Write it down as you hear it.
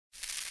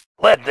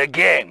Let the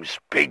games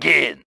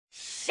begin.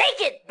 Shake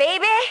it,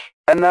 baby!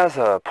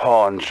 Another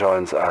pawn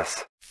joins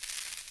us.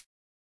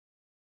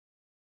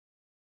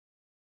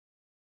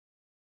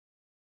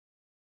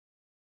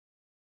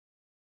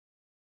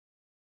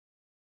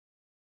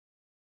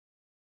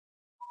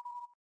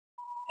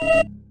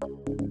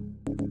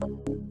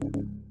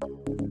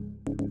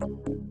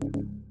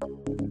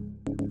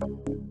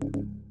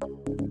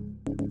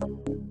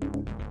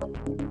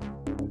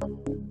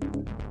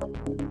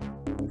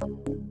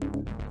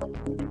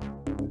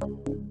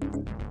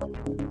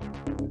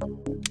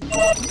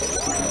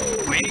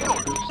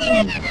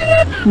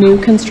 New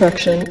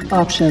construction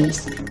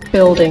options.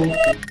 Building.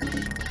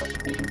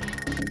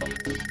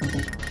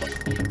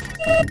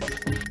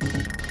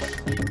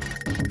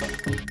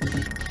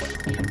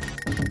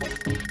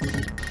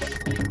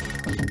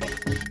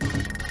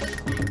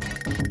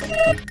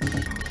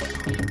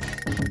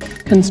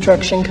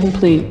 Construction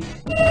complete.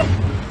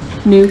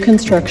 New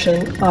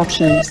construction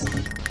options.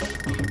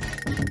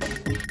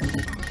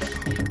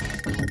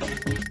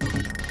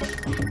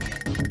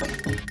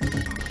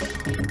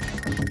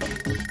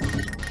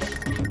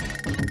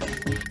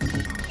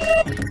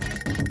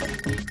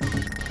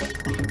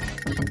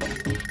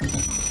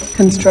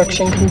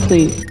 Construction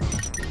complete.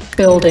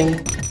 Building.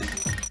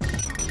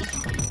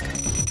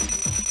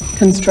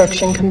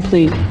 Construction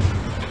complete.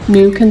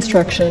 New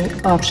construction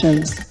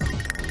options.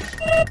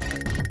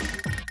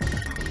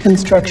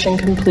 Construction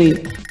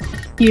complete.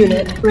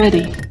 Unit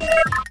ready.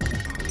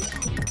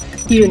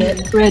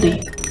 Unit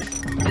ready.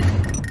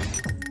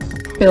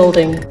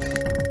 Building.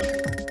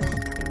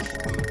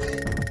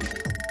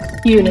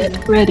 Unit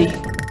ready.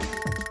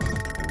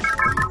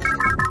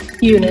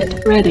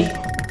 Unit ready.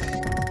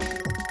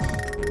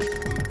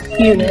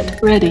 Unit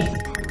ready.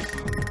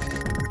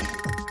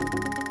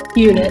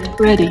 Unit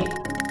ready.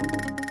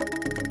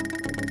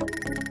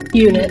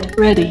 Unit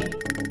ready.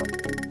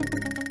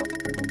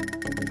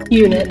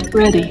 Unit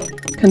ready.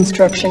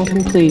 Construction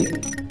complete.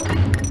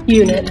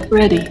 Unit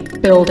ready.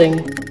 Building.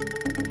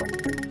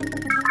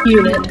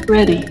 Unit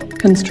ready.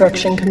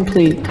 Construction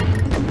complete.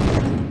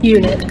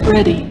 Unit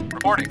ready.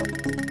 Reporting.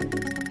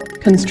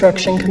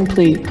 Construction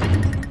complete.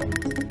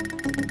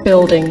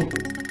 Building.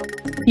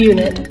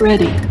 Unit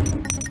ready.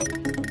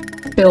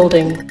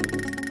 Building.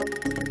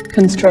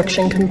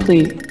 Construction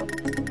complete.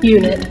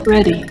 Unit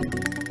ready.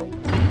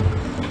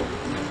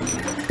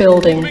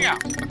 Building. Moving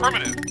out.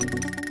 Affirmative.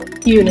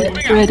 Unit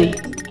Moving out. ready.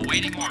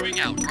 Awaiting moving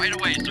out. Right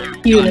away, sir.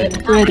 Unit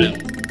Got it. ready.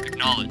 Affirmative.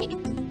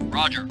 Acknowledged.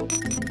 Roger.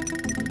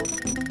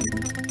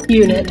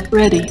 Unit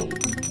ready.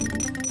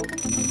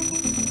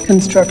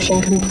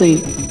 Construction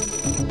complete.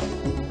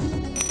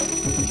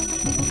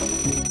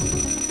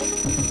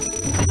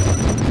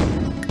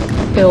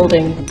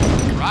 Building.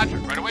 Roger.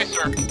 Right away,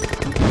 sir.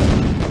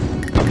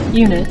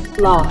 Unit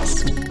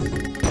lost.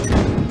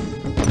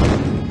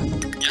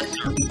 Yes,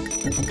 sir.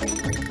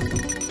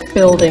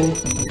 Building.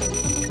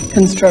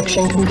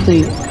 Construction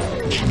complete.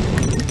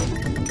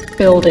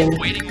 Building.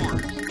 Awaiting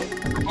orders.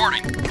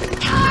 Reporting.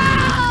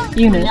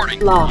 Unit Reporting.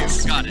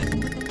 lost. You got it.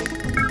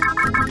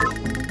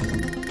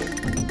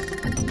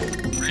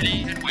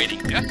 Ready and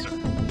waiting. Yes, sir.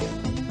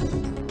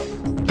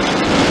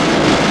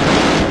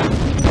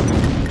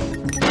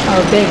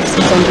 Our base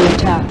is under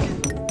attack.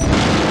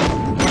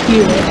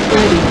 Unit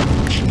ready.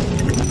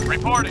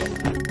 Reporting.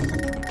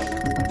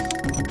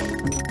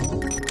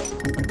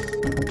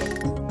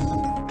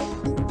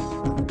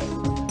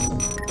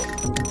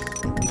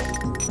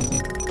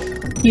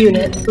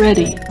 Unit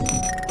ready.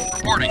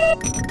 Reporting.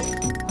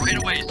 Right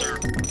away, sir.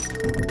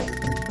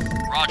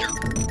 Roger.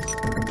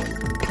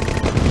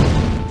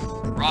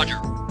 Roger.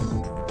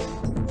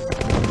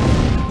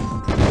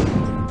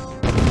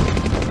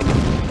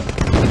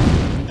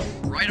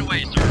 Right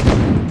away, sir.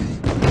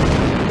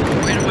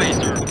 Right away,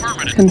 sir.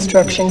 Affirmative.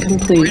 Construction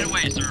complete. Right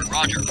away, sir.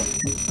 Roger.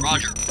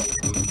 Roger.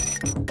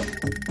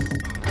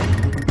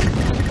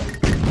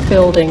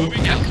 Building.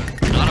 Moving out,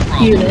 sir. Not a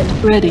problem.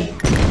 Unit ready.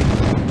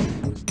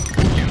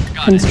 You've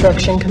got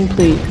Construction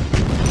complete. it.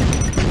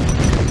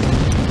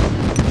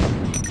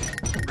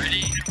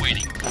 Ready and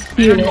waiting.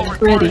 Unit Vehicle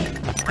ready.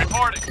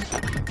 Reporting.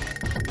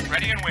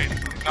 Ready and waiting.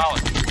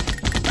 Acknowledged.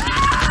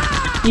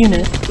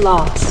 Unit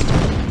lost.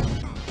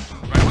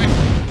 Right away.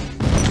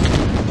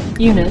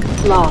 Unit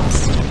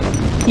lost.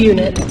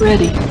 Unit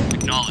ready.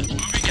 Acknowledged.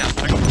 Moving out.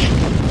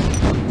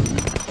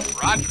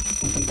 Roger.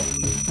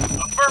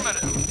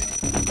 Affirmative.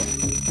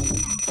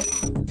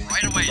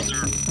 Right away,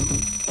 sir.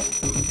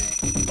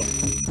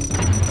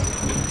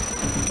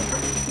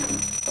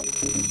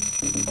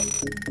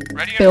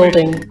 Ready and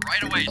Building. waiting.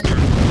 Right away, sir.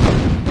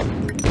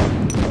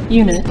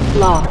 Unit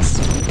lost.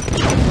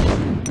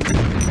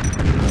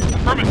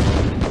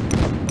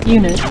 Affirmative.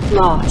 Unit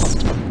lost.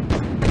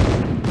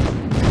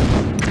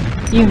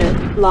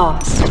 Unit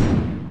lost.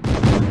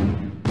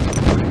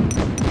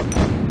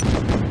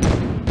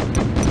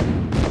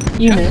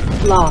 Unit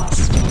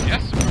lost.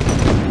 Yes, sir.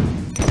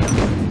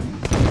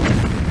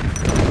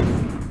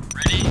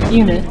 Ready.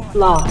 Unit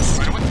lost.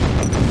 Right away.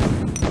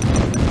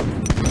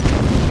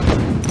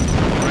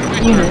 Right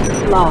away, sir.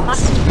 Unit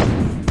lost.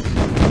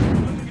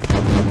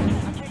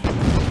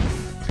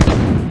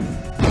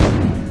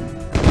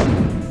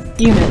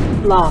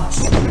 Unit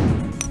lost.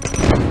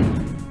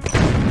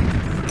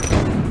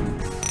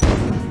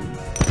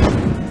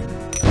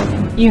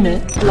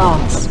 Unit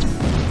lost.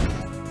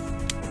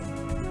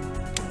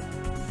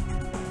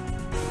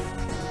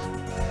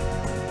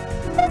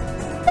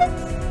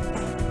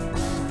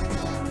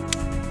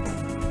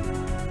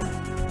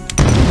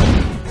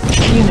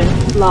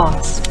 Unit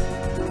lost.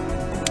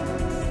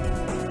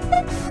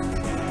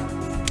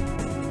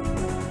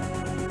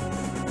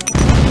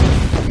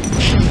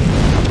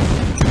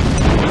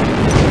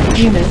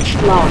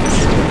 Unit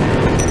lost.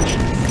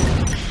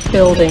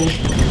 Building.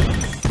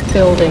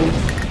 Building.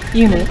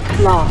 Unit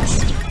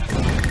lost.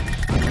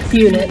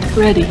 Unit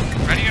ready.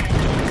 Ready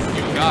and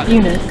you got it.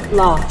 Unit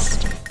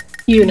lost.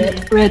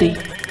 Unit ready.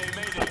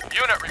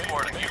 Unit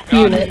reporting. You got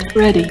Unit it.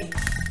 ready.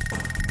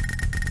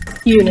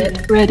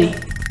 Unit ready.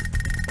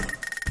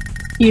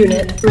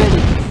 Unit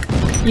ready.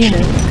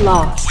 Unit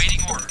lost.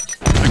 Waiting orders.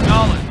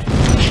 Acknowledge.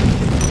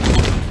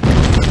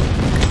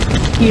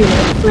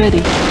 Unit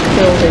ready.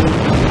 Building.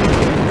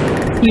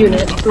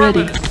 Unit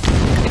ready.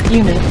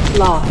 Unit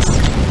lost.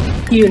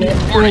 Unit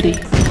ready.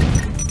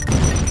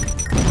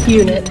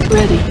 Unit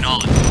ready.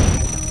 Acknowledge.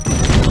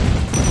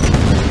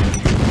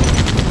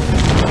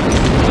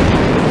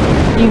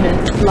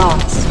 Unit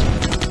lost.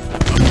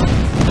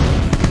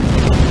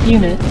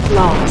 Unit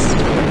lost.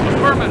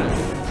 Affirmative.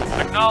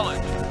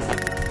 Acknowledge.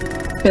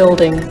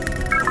 Building.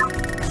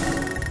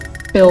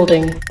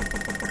 Building.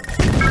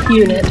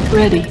 Unit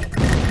ready.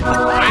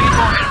 Waiting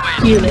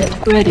orders. Unit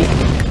ready.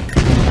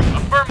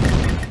 Affirmative.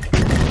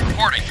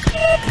 Reporting.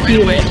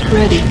 Right away, Unit sir.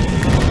 ready.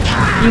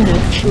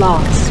 Unit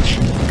lost.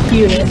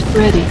 Unit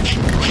ready.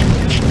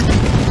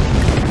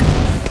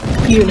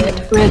 Unit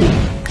ready.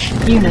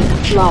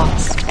 Unit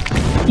lost.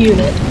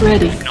 Unit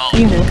ready.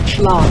 Unit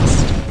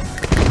lost.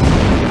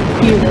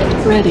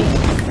 Unit ready.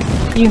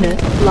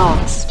 Unit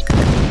lost.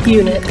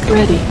 Unit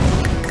ready.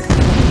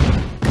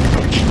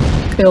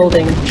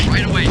 Building.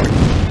 Right away.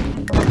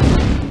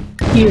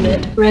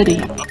 Unit ready.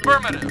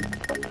 Affirmative.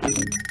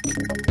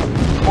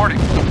 Reporting.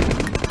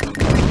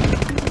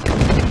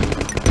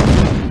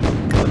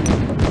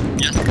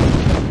 Yes.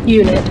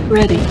 Unit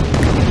ready.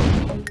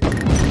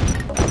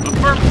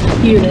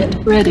 Affirmative. Unit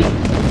ready.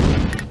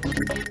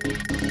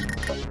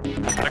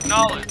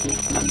 Acknowledge.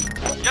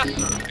 Yes,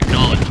 sir.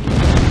 Acknowledge.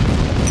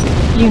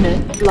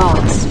 Unit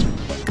lost.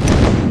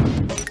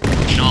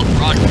 Acknowledge.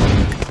 Roger.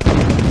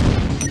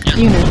 Yes, sir.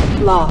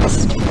 Unit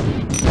lost.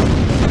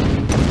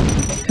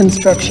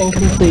 Construction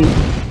complete.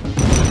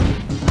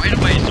 Right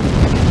away, sir.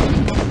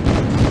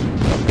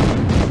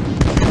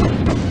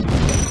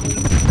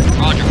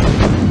 Roger.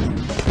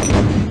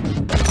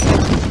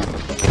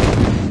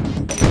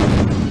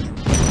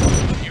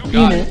 You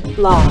got it. Unit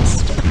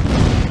lost.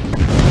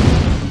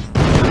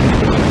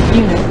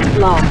 Unit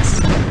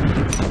lost.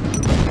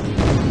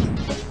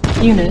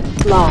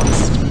 Unit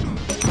lost.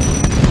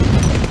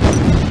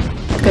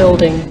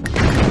 Building.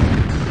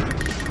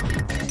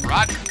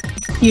 Roger.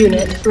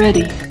 Unit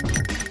ready.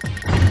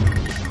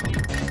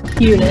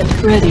 Unit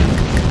ready.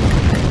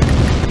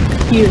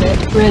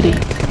 Unit ready.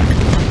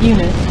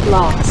 Unit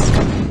lost.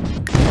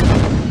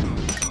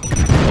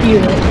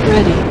 Unit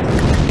ready.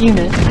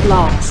 Unit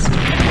lost.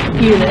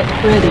 Unit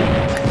ready.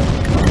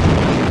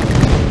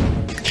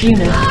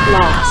 Unit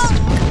lost.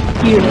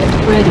 Unit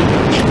ready.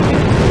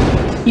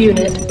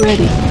 Unit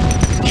ready.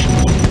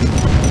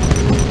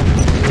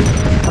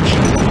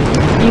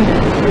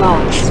 Unit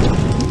lost.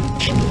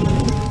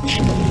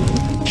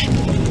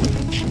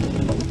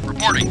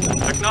 Reporting.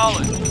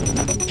 Acknowledge.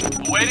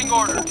 Awaiting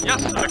order.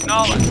 Yes, sir.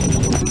 Acknowledge.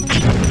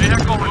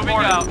 Vehicle moving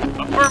out.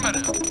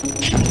 Affirmative.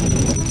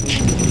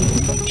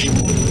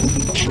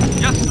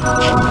 Yes, sir.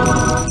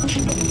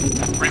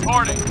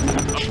 Reporting.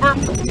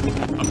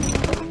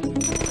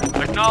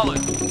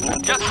 Acknowledge.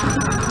 Yes,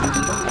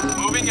 sir.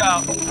 Moving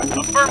out.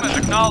 Affirmative.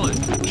 Acknowledge.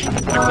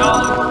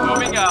 Acknowledge.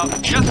 Moving out.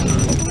 Yes,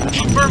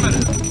 sir.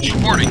 Affirmative.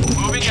 Reporting.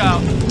 Moving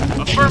out.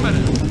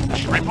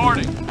 Affirmative.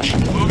 Reporting.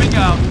 Moving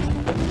out.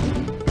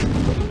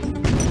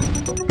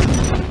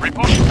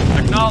 Report.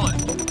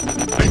 Acknowledge.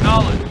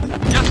 Acknowledge.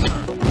 Yes, sir.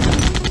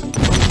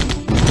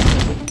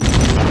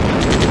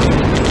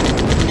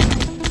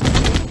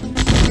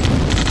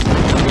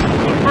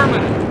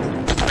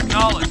 Affirmative.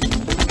 Acknowledge.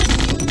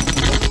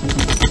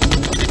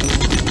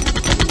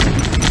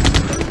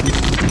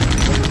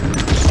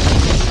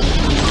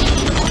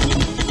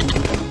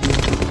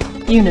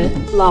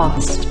 Unit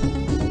lost.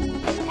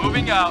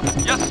 Moving out.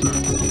 Yes, sir.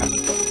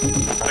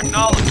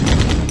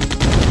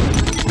 Acknowledge.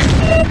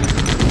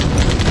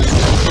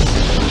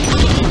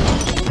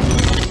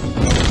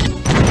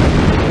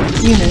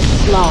 Unit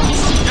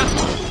lost. Yes,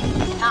 sir.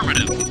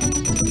 Affirmative.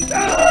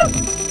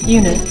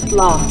 Unit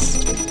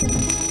lost.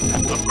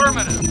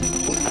 Affirmative.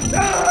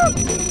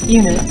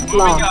 Unit Moving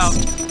lost. out.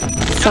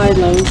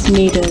 Silos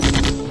needed.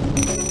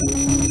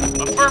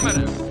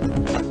 Affirmative.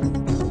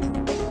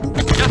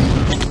 Yes,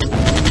 sir.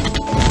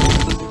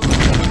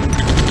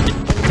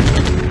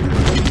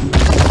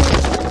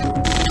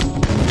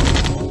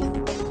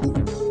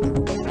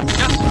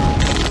 Yes, sir.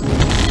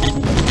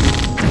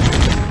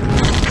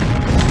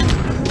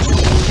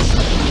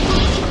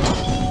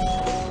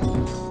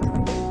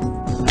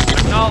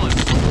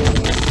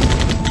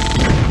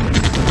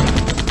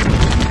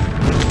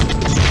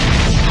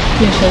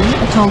 Mission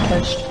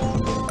accomplished.